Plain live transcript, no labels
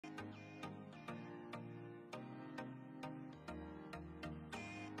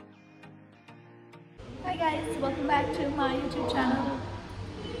Hi guys, welcome back to my YouTube channel.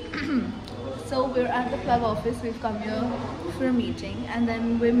 So we're at the club office. We've come here for a meeting and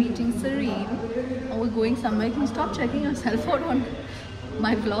then we're meeting Serene. And we're going somewhere. Can you stop checking your cell phone on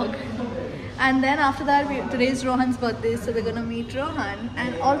my vlog? And then after that, today's Rohan's birthday, so we're gonna meet Rohan.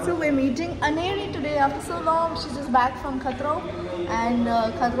 And also we're meeting Aneri today after so long. She's just back from Khatro, and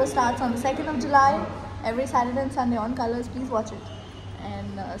Khatro starts on the 2nd of July. Every Saturday and Sunday on Colors. Please watch it.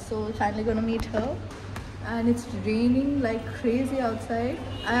 And so we're finally gonna meet her. And it's raining like crazy outside.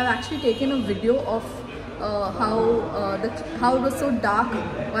 I have actually taken a video of how it was so dark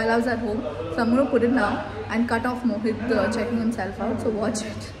while I was at home. So I'm gonna put it now and cut off Mohit checking himself out. So watch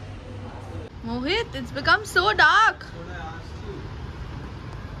it. Mohit, it's become so dark.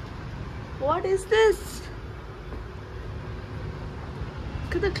 What is this?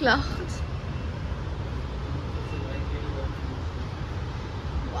 Look at the clouds.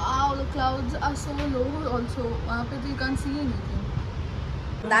 Wow, the clouds are so low also. You can't see anything.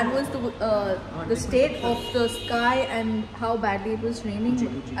 That was the state of the sky and how badly it was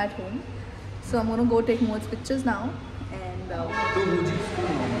raining at home. So I'm gonna go take more pictures now. And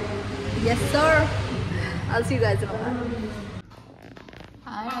yes, sir. I'll see you guys in a while.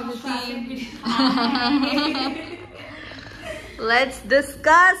 Hi, Aditi. Let's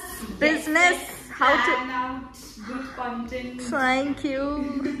discuss business. How to good content. Thank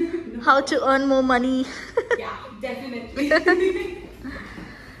you. How to earn more money. Yeah, definitely.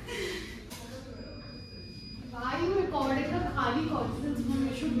 Why are you recording the Khali conference?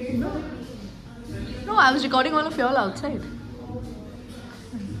 You should wait for it. No, I was recording all of y'all outside.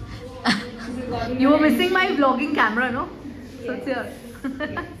 You were missing my vlogging camera, no? So it's here.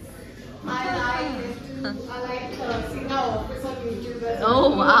 I like seeing our office on YouTube.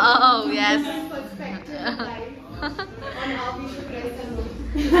 Oh wow, yes. Perspective life on how we should dress and look.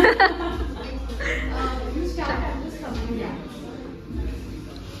 You start, I'm just coming. Yeah.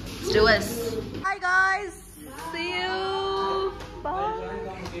 Let's do this. Hi guys. See you. Bye.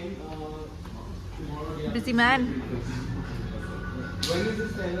 Busy man.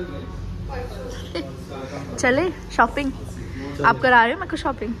 चले shopping आप करा रहे हो मेरे को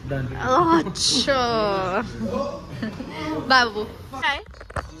shopping अच्छा बाबू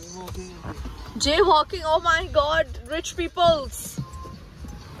jaywalking. Oh my god, rich peoples,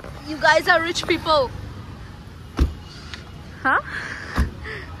 you guys are rich people, huh?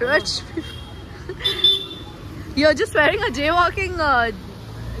 Rich people. You're just wearing a jaywalking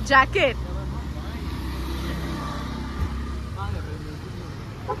jacket.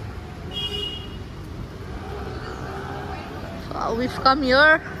 We've come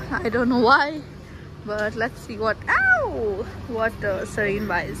here, I don't know why, but let's see what Serene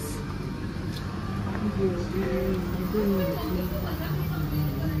buys.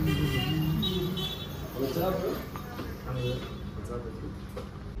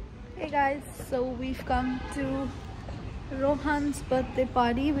 Hey guys, so we've come to Rohan's birthday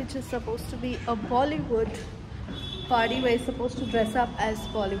party, which is supposed to be a Bollywood party where he's supposed to dress up as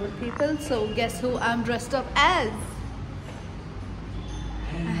Bollywood people. So guess who I'm dressed up as?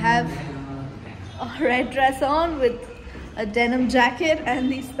 I have a red dress on with a denim jacket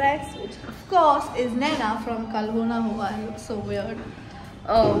and these specs, which of course is Naina from Kalhona Hua. I look so weird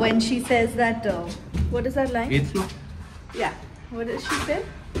when she says that, what is that line? It's not. Yeah, what did she say?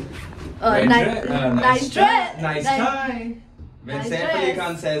 Nice dress. Nice tie. When Nice Saif Ali dress.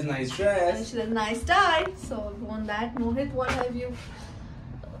 Khan says nice And dress. she said nice tie. So I've worn that. Mohit, what have you?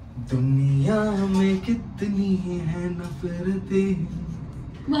 दुनिया में कितनी है नफरतें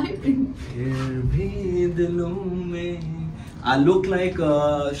फिर भी दिलों में. I look like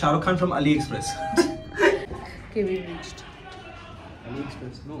Shah Rukh Khan from AliExpress. Okay, we reached.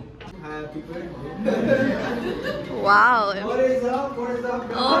 AliExpress, no. Happy birthday. Wow. What is up? What is up?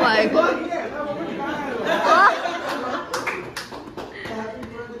 Oh my god.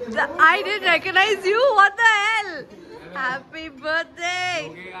 I didn't recognize you. What the hell? Happy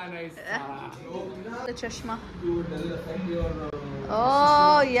birthday. The chashma.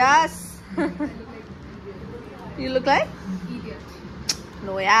 Oh yes. You look like? Idiot.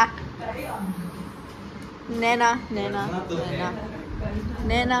 No, yeah. Nena.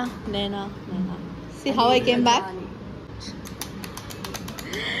 See how I came back?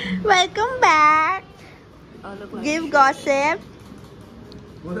 Welcome back. Give gossip.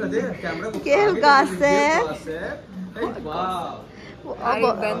 Give gossip. Wow. I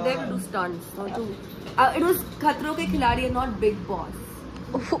went there to do stunts. It was Khatro ke Khiladi and not Big Boss.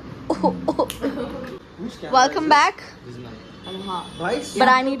 Welcome back. Rice? But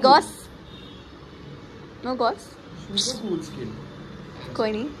I need gauze. No gauze. Super cool skin.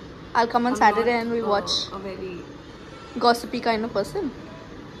 कोई नहीं. I'll come on I'm Saturday not, and we watch. a very Gossipy kind of person.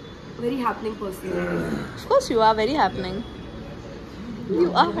 very happening person. Of course you are very happening.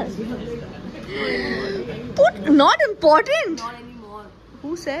 You are. But not important. Not anymore.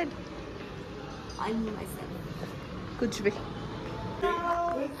 Who said? I knew myself. Kuch bhi.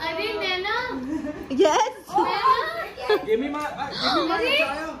 अरे नैना Yes. Give me my अरे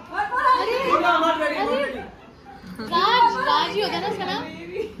child. No, I'm not ready. I'm not ready. राज ही होता है ना उसका नाम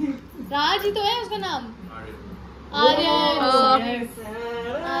राज ही तो है उसका नाम Aryan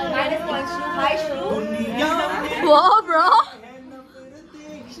Hi, Shru. Wow, bro.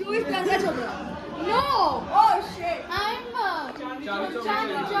 Shru is Priyanka Chopra. No Oh shit. I'm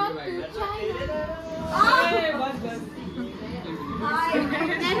China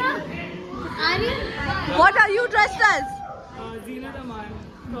Naina Aryan What are you dressed as? Zina Raman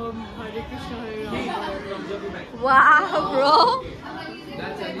from Hare Krishna Hare Rama. Wow, bro.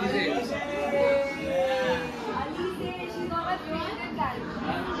 That's amazing. She's not my favorite character.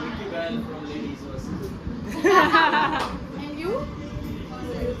 and you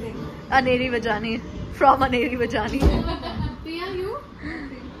Aneri Vajani. From Aneri Vajani. Priya you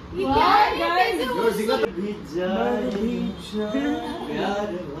ये क्या है कैसे हो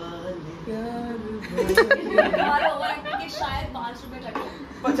हमारा overacting के शायद 5 रुपए लगे.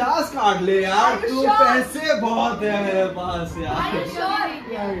 50 काट ले यार तू पैसे बहुत है मेरे पास यार Are you sure?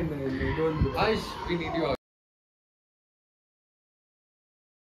 नहीं don't do Aish, we need you.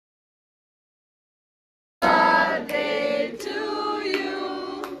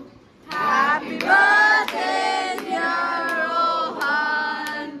 Happy birthday, dear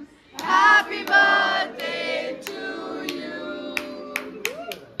Rohan. Happy birthday to you.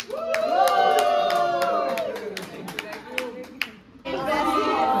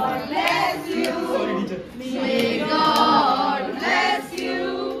 Bless you. May God bless you.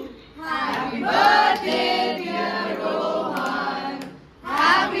 Happy birthday, dear Rohan.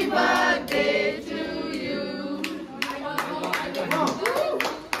 Happy birthday to you.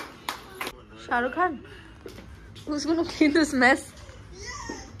 Shah Rukh Khan, who's gonna clean this mess?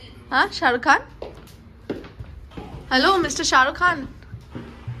 Huh? Shah Rukh Khan? Hello, Mr. Shah Rukh Khan.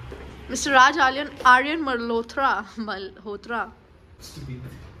 Mr. Aryan Malhotra.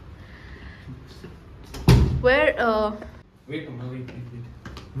 Where, wait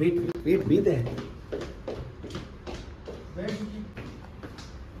be there ready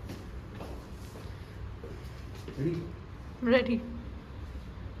ready.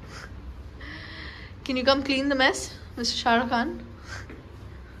 Can you come clean the mess, Mr. Shah Rukh Khan?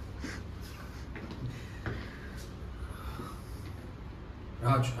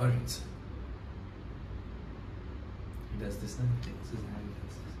 Raj, Arjun. He does this now. This is how he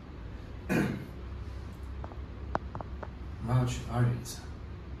does this. Raj, Arjun.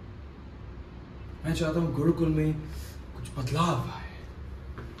 मैं चाहता हूँ गुरुकुल में कुछ बदलाव आए.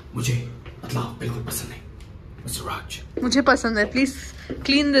 मुझे बदलाव बिल्कुल पसंद नहीं. Mr. Raj. मुझे पसंद है. Please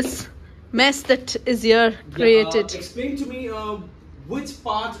clean this mess that is here created. Explain to me which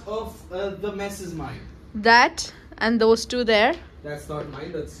part of the mess is mine. That and those two there. That's not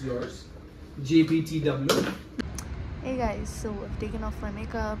mine, that's yours. JPTW. Hey guys, so I've taken off my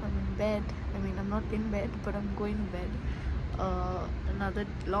makeup. I'm in bed. I mean, I'm not in bed, but I'm going to bed. Another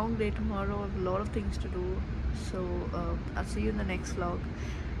long day tomorrow. I have a lot of things to do. So I'll see you in the next vlog.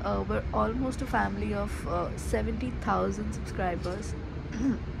 We're almost a family of 70,000 subscribers.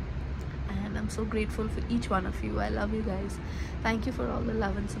 And I'm so grateful for each one of you. I love you guys. Thank you for all the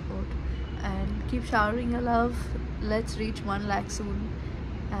love and support. And keep showering your love. Let's reach 1 lakh soon.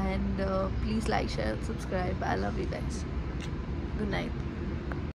 And please like, share and subscribe. I love you guys. Good night.